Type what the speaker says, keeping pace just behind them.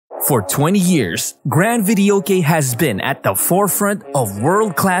For 20 years, Grand Videoke has been at the forefront of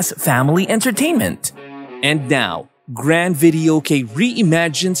world-class family entertainment. And now, Grand Videoke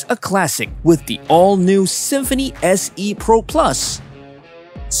reimagines a classic with the all-new Symphony SE Pro Plus.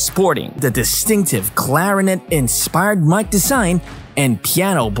 Sporting the distinctive clarinet-inspired mic design and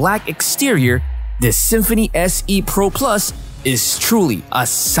piano black exterior, the Symphony SE Pro Plus is truly a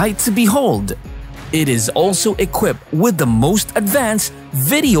sight to behold. It is also equipped with the most advanced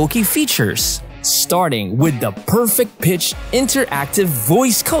Videoke features, starting with the perfect pitch interactive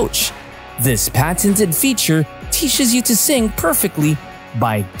voice coach. This patented feature teaches you to sing perfectly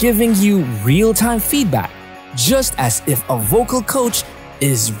by giving you real-time feedback, just as if a vocal coach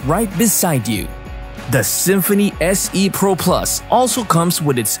is right beside you. The Symphony SE Pro Plus also comes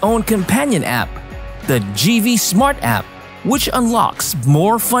with its own companion app, the GV Smart app, which unlocks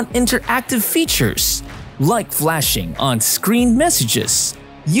more fun interactive features, like flashing on-screen messages,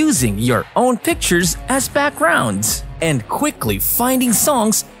 using your own pictures as backgrounds, and quickly finding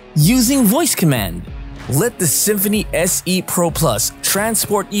songs using voice command. Let the Symphony SE Pro Plus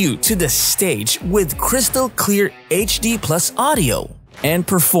transport you to the stage with crystal clear HD Plus audio and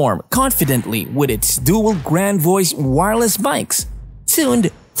perform confidently with its dual Grand Voice wireless mics,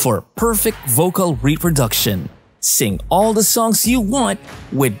 tuned for perfect vocal reproduction. Sing all the songs you want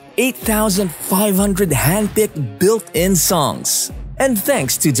with 8,500 handpicked built-in songs. And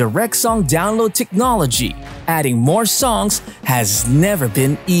thanks to direct song download technology, adding more songs has never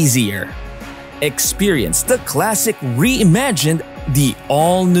been easier. Experience the classic reimagined, the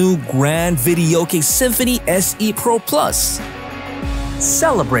all-new Grand Videoke Symphony SE Pro Plus.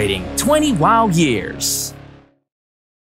 Celebrating 20 wow years.